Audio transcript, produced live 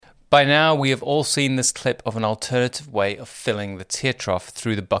By now, we have all seen this clip of an alternative way of filling the tear trough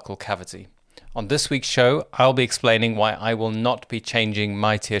through the buccal cavity. On this week's show, I'll be explaining why I will not be changing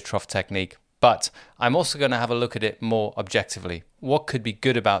my tear trough technique, but I'm also going to have a look at it more objectively. What could be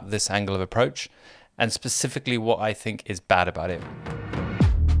good about this angle of approach, and specifically what I think is bad about it.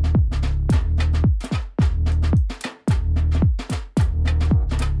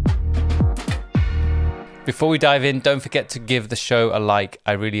 Before we dive in, don't forget to give the show a like.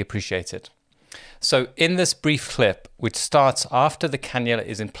 I really appreciate it. So in this brief clip, which starts after the cannula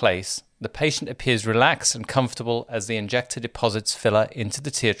is in place, the patient appears relaxed and comfortable as the injector deposits filler into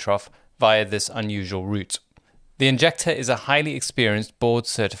the tear trough via this unusual route. The injector is a highly experienced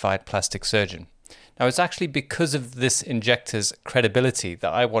board-certified plastic surgeon. Now, it's actually because of this injector's credibility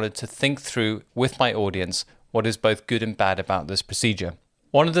that I wanted to think through with my audience what is both good and bad about this procedure.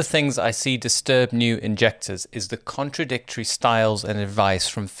 One of the things I see disturb new injectors is the contradictory styles and advice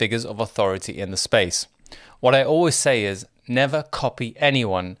from figures of authority in the space. What I always say is, never copy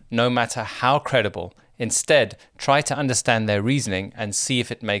anyone, no matter how credible. Instead, try to understand their reasoning and see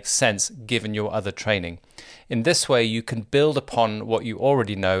if it makes sense given your other training. In this way, you can build upon what you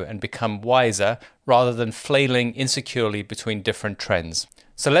already know and become wiser rather than flailing insecurely between different trends.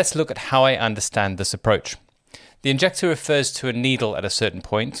 So let's look at how I understand this approach. The injector refers to a needle at a certain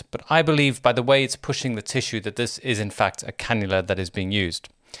point, but I believe by the way it's pushing the tissue that this is in fact a cannula that is being used.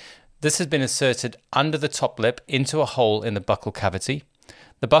 This has been inserted under the top lip into a hole in the buccal cavity.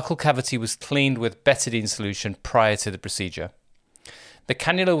 The buccal cavity was cleaned with betadine solution prior to the procedure. The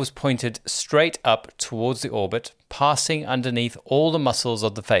cannula was pointed straight up towards the orbit, passing underneath all the muscles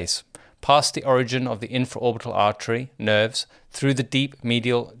of the face, past the origin of the infraorbital artery, nerves, through the deep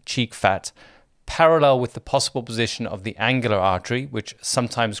medial cheek fat, parallel with the possible position of the angular artery, which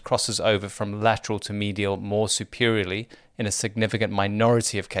sometimes crosses over from lateral to medial more superiorly in a significant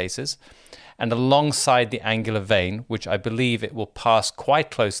minority of cases, and alongside the angular vein, which I believe it will pass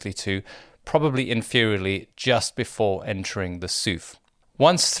quite closely to, probably inferiorly, just before entering the SOOF.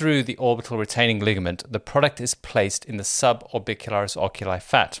 Once through the orbital retaining ligament, the product is placed in the suborbicularis oculi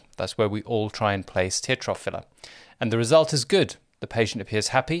fat. That's where we all try and place tear trough filler. And the result is good. The patient appears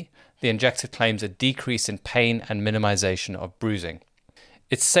happy. The injector claims a decrease in pain and minimization of bruising.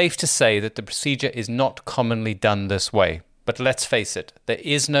 It's safe to say that the procedure is not commonly done this way, but let's face it, there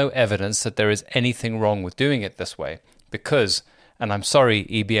is no evidence that there is anything wrong with doing it this way, because, and I'm sorry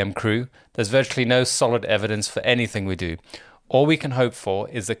EBM crew, there's virtually no solid evidence for anything we do. All we can hope for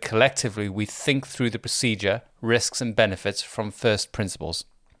is that collectively we think through the procedure, risks and benefits from first principles.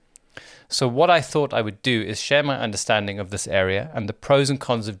 So what I thought I would do is share my understanding of this area and the pros and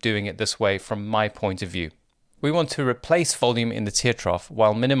cons of doing it this way from my point of view. We want to replace volume in the tear trough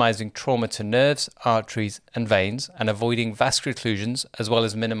while minimizing trauma to nerves, arteries and veins and avoiding vascular occlusions as well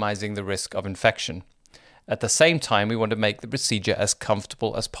as minimizing the risk of infection. At the same time, we want to make the procedure as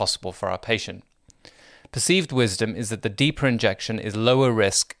comfortable as possible for our patient. Perceived wisdom is that the deeper injection is lower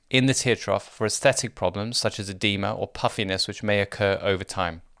risk in the tear trough for aesthetic problems such as edema or puffiness which may occur over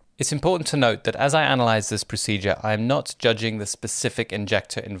time. It's important to note that as I analyze this procedure, I am not judging the specific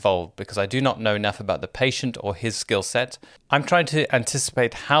injector involved because I do not know enough about the patient or his skill set. I'm trying to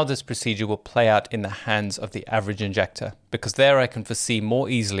anticipate how this procedure will play out in the hands of the average injector, because there I can foresee more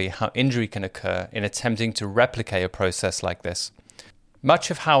easily how injury can occur in attempting to replicate a process like this.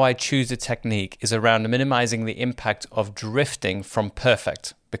 Much of how I choose a technique is around minimizing the impact of drifting from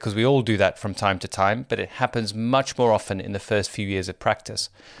perfect, because we all do that from time to time, but it happens much more often in the first few years of practice.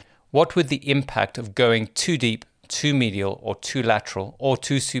 What would the impact of going too deep, too medial, or too lateral, or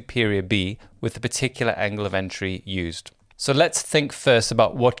too superior be with the particular angle of entry used? So let's think first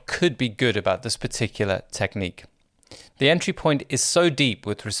about what could be good about this particular technique. The entry point is so deep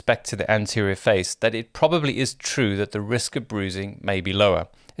with respect to the anterior face that it probably is true that the risk of bruising may be lower,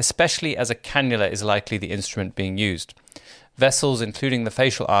 especially as a cannula is likely the instrument being used. Vessels, including the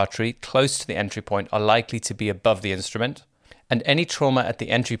facial artery, close to the entry point are likely to be above the instrument, and any trauma at the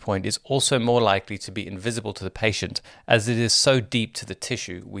entry point is also more likely to be invisible to the patient as it is so deep to the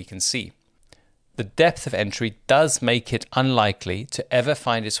tissue we can see. The depth of entry does make it unlikely to ever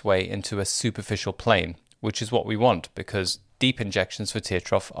find its way into a superficial plane, which is what we want because deep injections for tear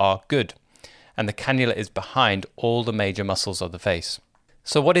trough are good, and the cannula is behind all the major muscles of the face.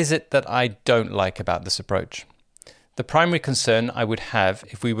 So what is it that I don't like about this approach? The primary concern I would have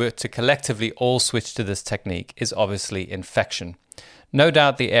if we were to collectively all switch to this technique is obviously infection. No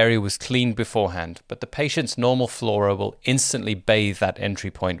doubt the area was cleaned beforehand, but the patient's normal flora will instantly bathe that entry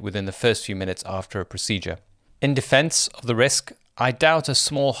point within the first few minutes after a procedure. In defense of the risk, I doubt a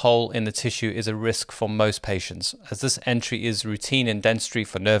small hole in the tissue is a risk for most patients. As this entry is routine in dentistry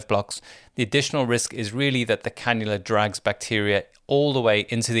for nerve blocks, the additional risk is really that the cannula drags bacteria all the way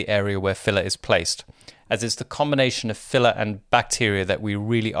into the area where filler is placed, as it's the combination of filler and bacteria that we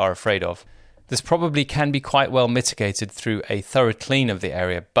really are afraid of. This probably can be quite well mitigated through a thorough clean of the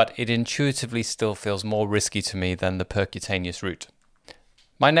area, but it intuitively still feels more risky to me than the percutaneous route.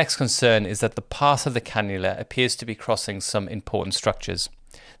 My next concern is that the path of the cannula appears to be crossing some important structures.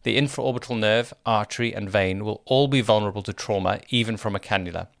 The infraorbital nerve, artery and vein will all be vulnerable to trauma, even from a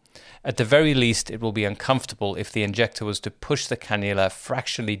cannula. At the very least, it will be uncomfortable if the injector was to push the cannula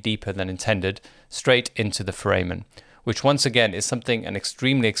fractionally deeper than intended, straight into the foramen, which once again is something an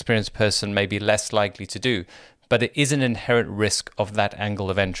extremely experienced person may be less likely to do, but it is an inherent risk of that angle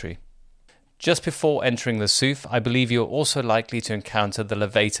of entry. Just before entering the SUF, I believe you are also likely to encounter the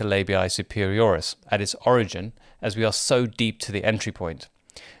levator labii superioris at its origin, as we are so deep to the entry point.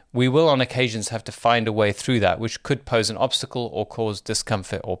 We will on occasions have to find a way through that, which could pose an obstacle or cause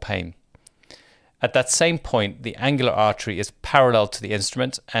discomfort or pain. At that same point, the angular artery is parallel to the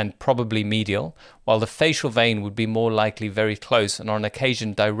instrument and probably medial, while the facial vein would be more likely very close and on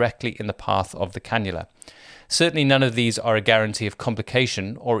occasion directly in the path of the cannula. Certainly none of these are a guarantee of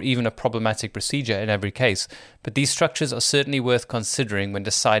complication or even a problematic procedure in every case, but these structures are certainly worth considering when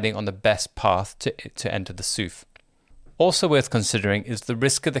deciding on the best path to enter the SUF. Also worth considering is the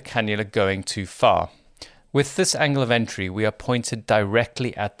risk of the cannula going too far. With this angle of entry, we are pointed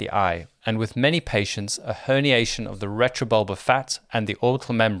directly at the eye, and with many patients, a herniation of the retrobulbar fat and the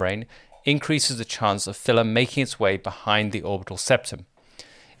orbital membrane increases the chance of filler making its way behind the orbital septum.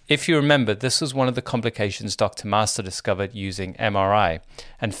 If you remember, this was one of the complications Dr. Master discovered using MRI,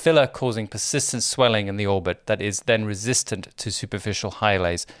 and filler causing persistent swelling in the orbit that is then resistant to superficial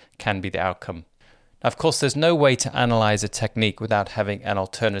hyalase can be the outcome. Now, of course, there's no way to analyze a technique without having an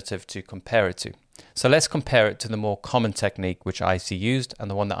alternative to compare it to. So let's compare it to the more common technique which I see used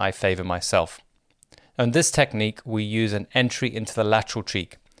and the one that I favor myself. Now, in this technique, we use an entry into the lateral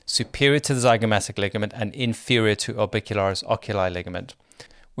cheek, superior to the zygomatic ligament and inferior to orbicularis oculi ligament.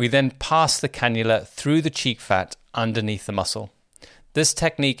 We then pass the cannula through the cheek fat underneath the muscle. This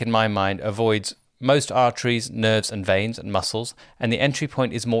technique, in my mind, avoids most arteries, nerves and veins and muscles, and the entry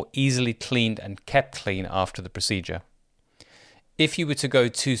point is more easily cleaned and kept clean after the procedure. If you were to go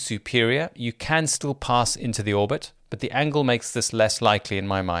too superior, you can still pass into the orbit, but the angle makes this less likely in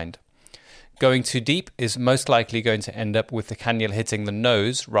my mind. Going too deep is most likely going to end up with the cannula hitting the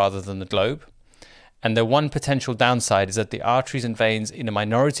nose rather than the globe. And the one potential downside is that the arteries and veins in a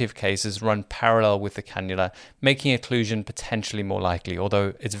minority of cases run parallel with the cannula, making occlusion potentially more likely,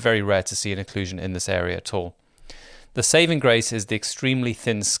 although it's very rare to see an occlusion in this area at all. The saving grace is the extremely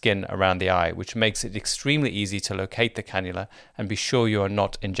thin skin around the eye, which makes it extremely easy to locate the cannula and be sure you are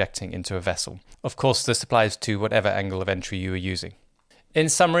not injecting into a vessel. Of course, this applies to whatever angle of entry you are using. In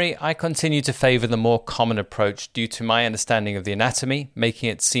summary, I continue to favor the more common approach due to my understanding of the anatomy, making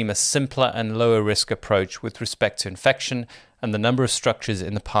it seem a simpler and lower risk approach with respect to infection and the number of structures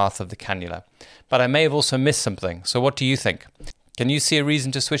in the path of the cannula. But I may have also missed something, so what do you think? Can you see a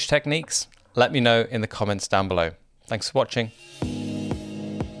reason to switch techniques? Let me know in the comments down below. Thanks for watching.